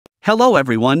Hello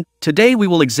everyone, today we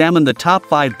will examine the top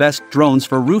 5 best drones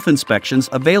for roof inspections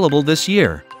available this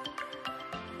year.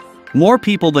 More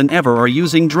people than ever are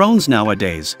using drones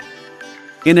nowadays.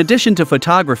 In addition to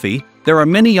photography, there are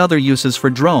many other uses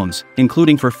for drones,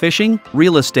 including for fishing,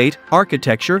 real estate,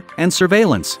 architecture, and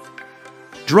surveillance.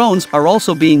 Drones are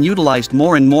also being utilized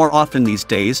more and more often these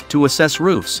days to assess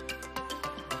roofs.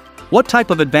 What type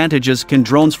of advantages can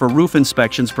drones for roof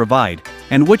inspections provide,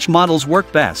 and which models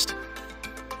work best?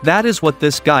 That is what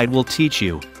this guide will teach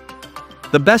you.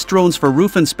 The best drones for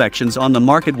roof inspections on the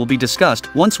market will be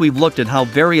discussed once we've looked at how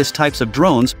various types of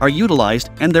drones are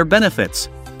utilized and their benefits.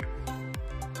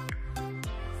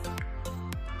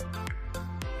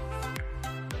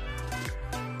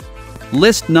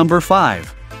 List number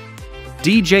 5.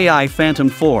 DJI Phantom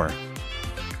 4.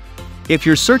 If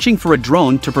you're searching for a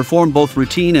drone to perform both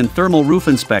routine and thermal roof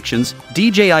inspections,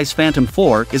 DJI's Phantom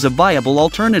 4 is a viable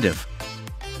alternative.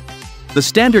 The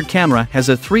standard camera has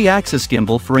a 3-axis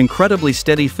gimbal for incredibly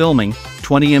steady filming,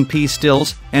 20MP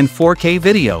stills, and 4K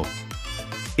video.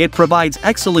 It provides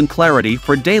excellent clarity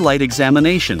for daylight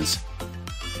examinations.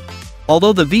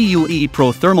 Although the VUE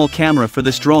Pro thermal camera for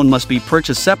this drone must be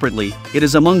purchased separately, it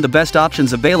is among the best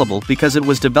options available because it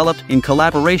was developed in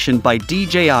collaboration by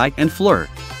DJI and FLIR.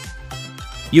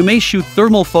 You may shoot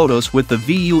thermal photos with the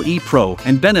VUE Pro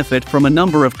and benefit from a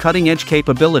number of cutting-edge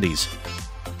capabilities.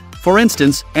 For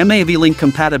instance, MAV-Link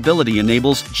compatibility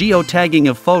enables geotagging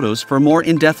of photos for more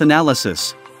in-depth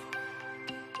analysis.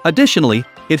 Additionally,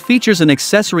 it features an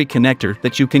accessory connector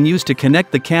that you can use to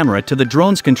connect the camera to the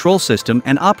drone's control system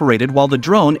and operate it while the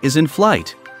drone is in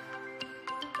flight.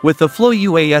 With the Flow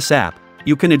UAS app,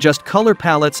 you can adjust color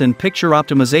palettes and picture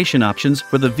optimization options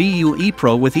for the VUE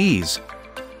Pro with ease.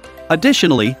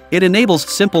 Additionally, it enables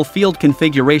simple field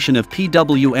configuration of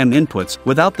PWM inputs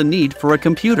without the need for a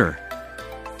computer.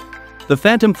 The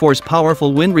Phantom 4's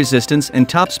powerful wind resistance and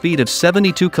top speed of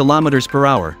 72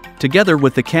 km/h, together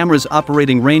with the camera's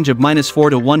operating range of -4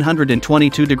 to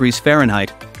 122 degrees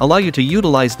Fahrenheit, allow you to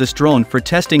utilize this drone for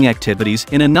testing activities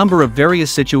in a number of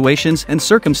various situations and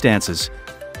circumstances.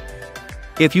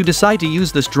 If you decide to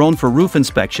use this drone for roof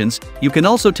inspections, you can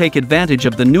also take advantage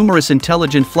of the numerous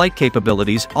intelligent flight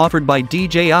capabilities offered by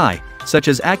DJI, such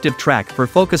as active track for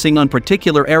focusing on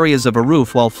particular areas of a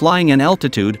roof while flying, and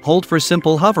altitude hold for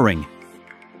simple hovering.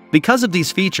 Because of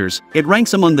these features, it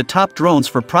ranks among the top drones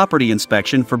for property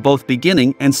inspection for both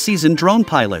beginning and seasoned drone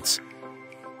pilots.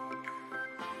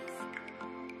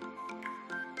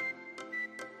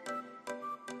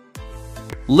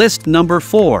 List number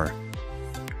 4.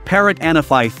 Parrot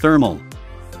Anify Thermal.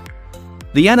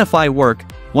 The Anify Work,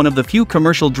 one of the few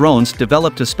commercial drones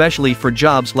developed especially for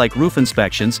jobs like roof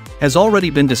inspections, has already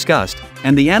been discussed,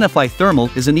 and the Anify Thermal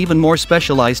is an even more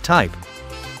specialized type.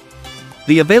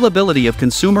 The availability of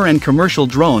consumer and commercial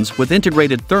drones with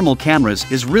integrated thermal cameras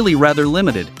is really rather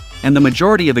limited, and the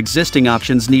majority of existing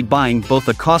options need buying both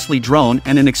a costly drone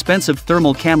and an expensive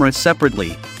thermal camera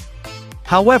separately.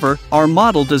 However, our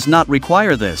model does not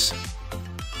require this.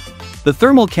 The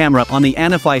thermal camera on the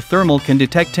Anify Thermal can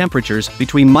detect temperatures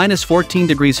between -14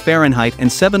 degrees Fahrenheit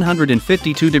and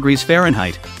 752 degrees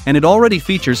Fahrenheit, and it already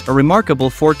features a remarkable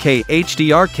 4K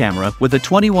HDR camera with a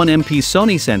 21MP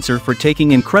Sony sensor for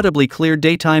taking incredibly clear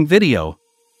daytime video.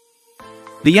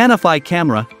 The Anify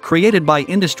camera, created by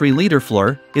industry leader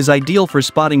FLIR, is ideal for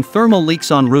spotting thermal leaks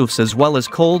on roofs as well as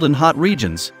cold and hot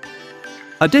regions.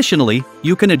 Additionally,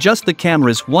 you can adjust the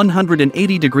camera's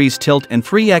 180 degrees tilt and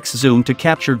 3x zoom to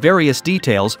capture various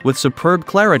details with superb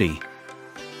clarity.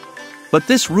 But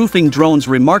this roofing drone's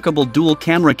remarkable dual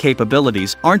camera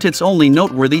capabilities aren't its only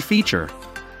noteworthy feature.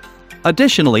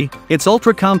 Additionally, its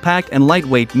ultra-compact and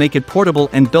lightweight make it portable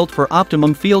and built for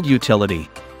optimum field utility.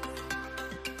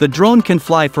 The drone can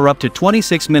fly for up to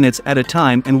 26 minutes at a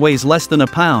time and weighs less than a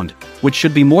pound, which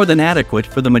should be more than adequate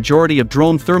for the majority of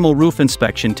drone thermal roof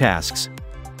inspection tasks.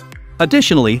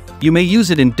 Additionally, you may use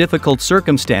it in difficult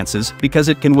circumstances because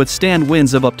it can withstand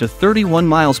winds of up to 31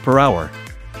 miles per hour.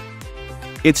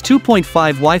 Its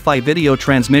 2.5 Wi-Fi video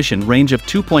transmission range of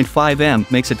 2.5 m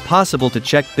makes it possible to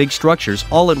check big structures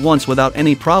all at once without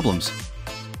any problems.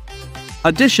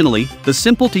 Additionally, the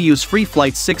simple-to-use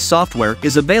FreeFlight 6 software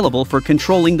is available for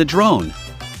controlling the drone.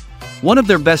 One of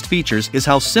their best features is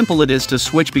how simple it is to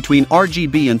switch between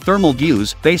RGB and thermal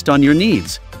views based on your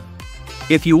needs.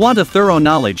 If you want a thorough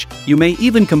knowledge, you may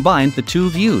even combine the two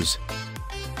views.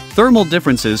 Thermal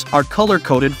differences are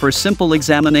color-coded for simple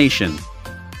examination.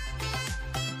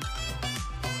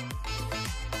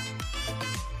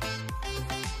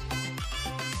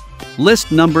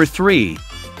 List number 3.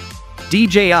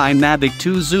 DJI Mavic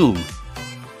 2 Zoom.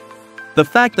 The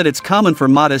fact that it's common for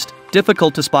modest,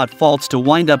 difficult to spot faults to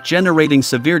wind up generating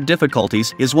severe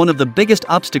difficulties is one of the biggest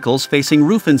obstacles facing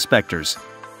roof inspectors.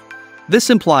 This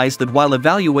implies that while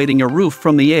evaluating a roof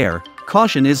from the air,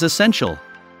 caution is essential.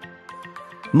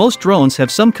 Most drones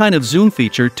have some kind of zoom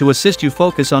feature to assist you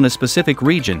focus on a specific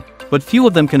region, but few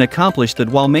of them can accomplish that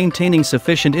while maintaining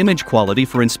sufficient image quality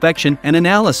for inspection and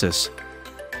analysis.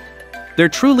 There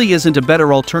truly isn't a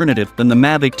better alternative than the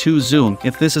Mavic 2 Zoom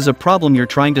if this is a problem you're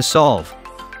trying to solve.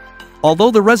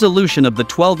 Although the resolution of the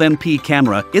 12MP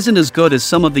camera isn't as good as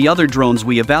some of the other drones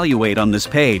we evaluate on this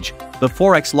page, the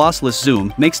 4x lossless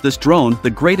zoom makes this drone the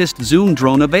greatest zoom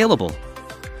drone available.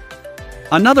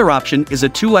 Another option is a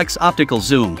 2x optical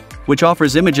zoom, which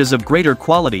offers images of greater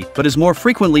quality but is more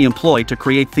frequently employed to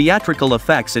create theatrical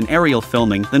effects in aerial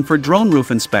filming than for drone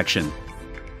roof inspection.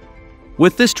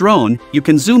 With this drone, you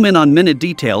can zoom in on minute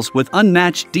details with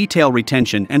unmatched detail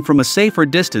retention and from a safer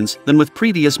distance than with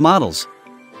previous models.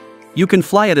 You can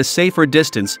fly at a safer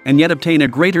distance and yet obtain a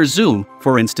greater zoom,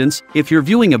 for instance, if you're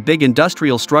viewing a big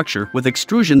industrial structure with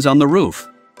extrusions on the roof.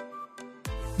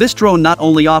 This drone not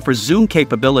only offers zoom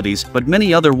capabilities but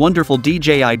many other wonderful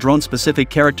DJI drone-specific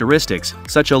characteristics,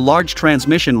 such as a large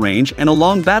transmission range and a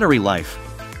long battery life.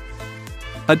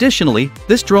 Additionally,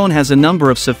 this drone has a number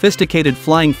of sophisticated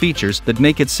flying features that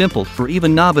make it simple for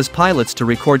even novice pilots to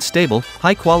record stable,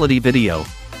 high-quality video.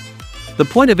 The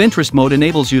point of interest mode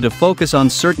enables you to focus on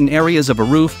certain areas of a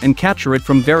roof and capture it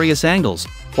from various angles,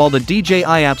 while the DJI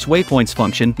app's waypoints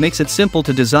function makes it simple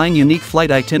to design unique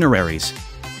flight itineraries.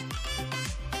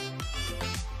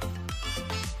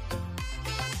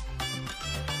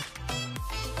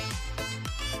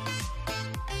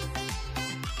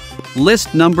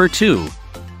 List number 2.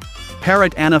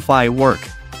 Parrot Anify work.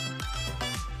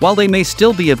 While they may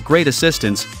still be of great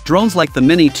assistance, drones like the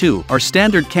Mini 2 are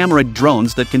standard camera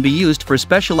drones that can be used for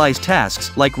specialized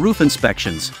tasks like roof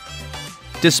inspections.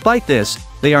 Despite this,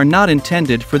 they are not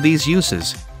intended for these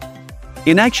uses.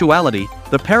 In actuality,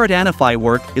 the Parrot Anify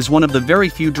work is one of the very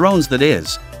few drones that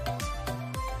is.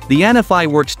 The Anify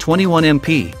Works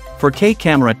 21MP 4K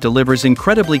camera delivers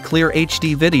incredibly clear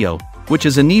HD video, which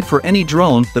is a need for any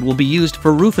drone that will be used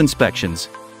for roof inspections.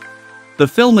 The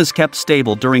film is kept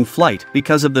stable during flight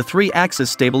because of the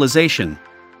 3-axis stabilization.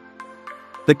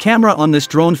 The camera on this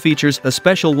drone features a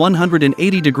special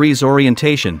 180 degrees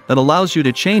orientation that allows you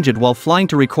to change it while flying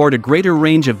to record a greater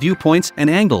range of viewpoints and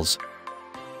angles.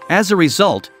 As a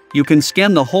result, you can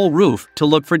scan the whole roof to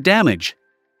look for damage.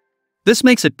 This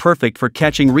makes it perfect for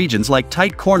catching regions like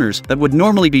tight corners that would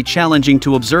normally be challenging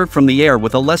to observe from the air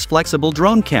with a less flexible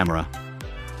drone camera.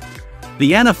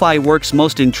 The Anify Works'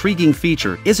 most intriguing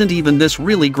feature isn't even this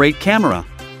really great camera.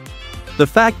 The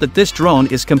fact that this drone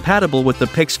is compatible with the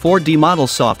Pix 4D model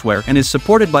software and is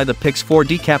supported by the Pix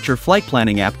 4D Capture flight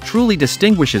planning app truly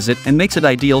distinguishes it and makes it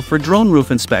ideal for drone roof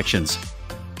inspections.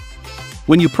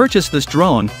 When you purchase this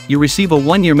drone, you receive a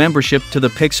 1-year membership to the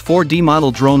Pix 4D model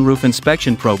drone roof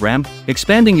inspection program,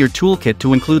 expanding your toolkit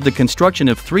to include the construction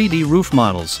of 3D roof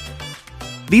models.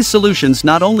 These solutions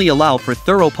not only allow for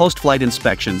thorough post-flight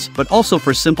inspections but also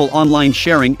for simple online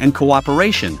sharing and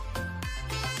cooperation.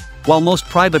 While most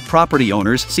private property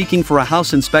owners seeking for a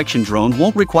house inspection drone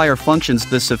won't require functions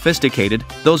this sophisticated,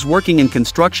 those working in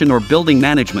construction or building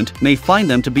management may find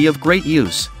them to be of great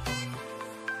use.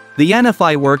 The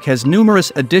Anify work has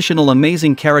numerous additional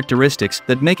amazing characteristics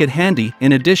that make it handy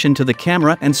in addition to the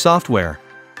camera and software.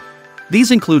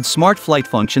 These include smart flight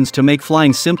functions to make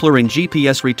flying simpler and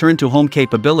GPS return-to-home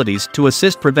capabilities to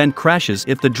assist prevent crashes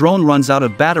if the drone runs out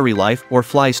of battery life or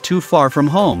flies too far from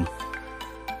home.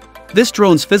 This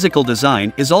drone's physical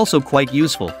design is also quite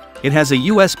useful. It has a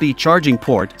USB charging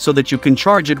port so that you can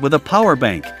charge it with a power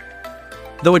bank.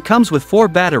 Though it comes with 4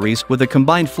 batteries with a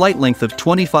combined flight length of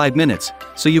 25 minutes,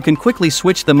 so you can quickly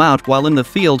switch them out while in the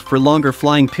field for longer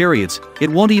flying periods, it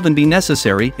won't even be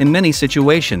necessary in many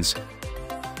situations.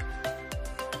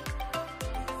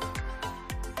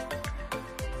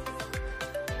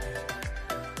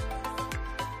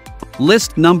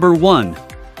 List number 1.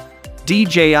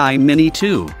 DJI Mini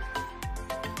 2.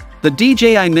 The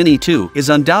DJI Mini 2 is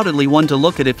undoubtedly one to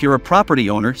look at if you're a property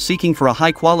owner seeking for a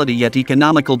high-quality yet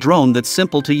economical drone that's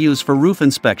simple to use for roof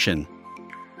inspection.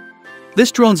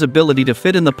 This drone's ability to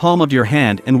fit in the palm of your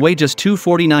hand and weigh just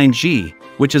 249 g,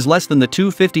 which is less than the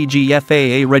 250 g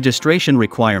FAA registration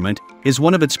requirement, is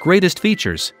one of its greatest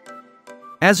features.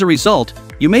 As a result,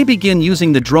 you may begin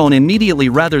using the drone immediately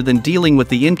rather than dealing with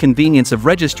the inconvenience of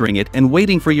registering it and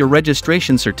waiting for your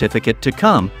registration certificate to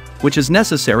come, which is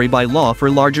necessary by law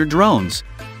for larger drones.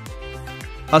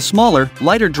 A smaller,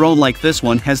 lighter drone like this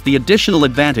one has the additional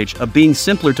advantage of being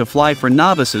simpler to fly for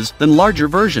novices than larger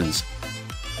versions.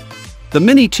 The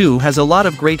Mini 2 has a lot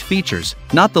of great features,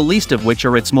 not the least of which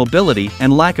are its mobility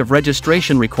and lack of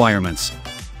registration requirements.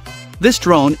 This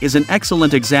drone is an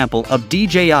excellent example of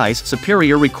DJI's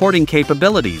superior recording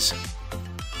capabilities.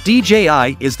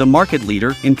 DJI is the market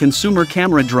leader in consumer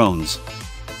camera drones.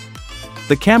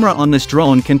 The camera on this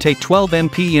drone can take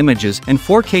 12MP images and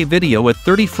 4K video at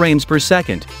 30 frames per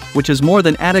second, which is more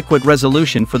than adequate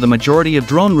resolution for the majority of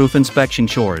drone roof inspection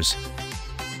chores.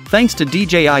 Thanks to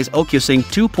DJI's OcuSync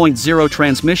 2.0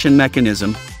 transmission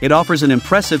mechanism, it offers an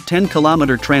impressive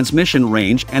 10-kilometer transmission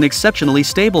range and exceptionally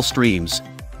stable streams.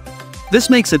 This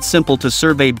makes it simple to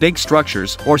survey big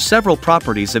structures or several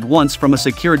properties at once from a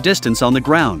secure distance on the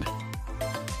ground.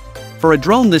 For a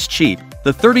drone this cheap,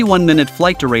 the 31-minute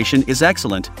flight duration is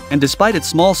excellent, and despite its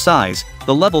small size,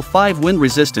 the level 5 wind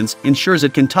resistance ensures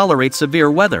it can tolerate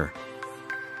severe weather.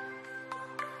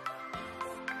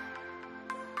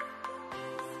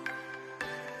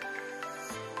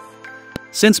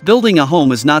 Since building a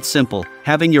home is not simple,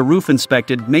 having your roof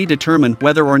inspected may determine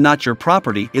whether or not your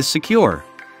property is secure.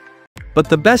 But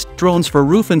the best drones for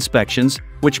roof inspections,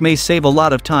 which may save a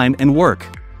lot of time and work.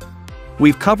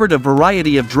 We've covered a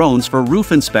variety of drones for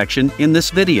roof inspection in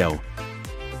this video.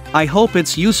 I hope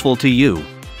it's useful to you.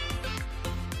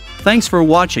 Thanks for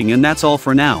watching, and that's all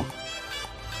for now.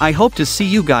 I hope to see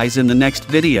you guys in the next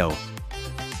video.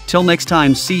 Till next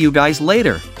time, see you guys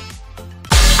later.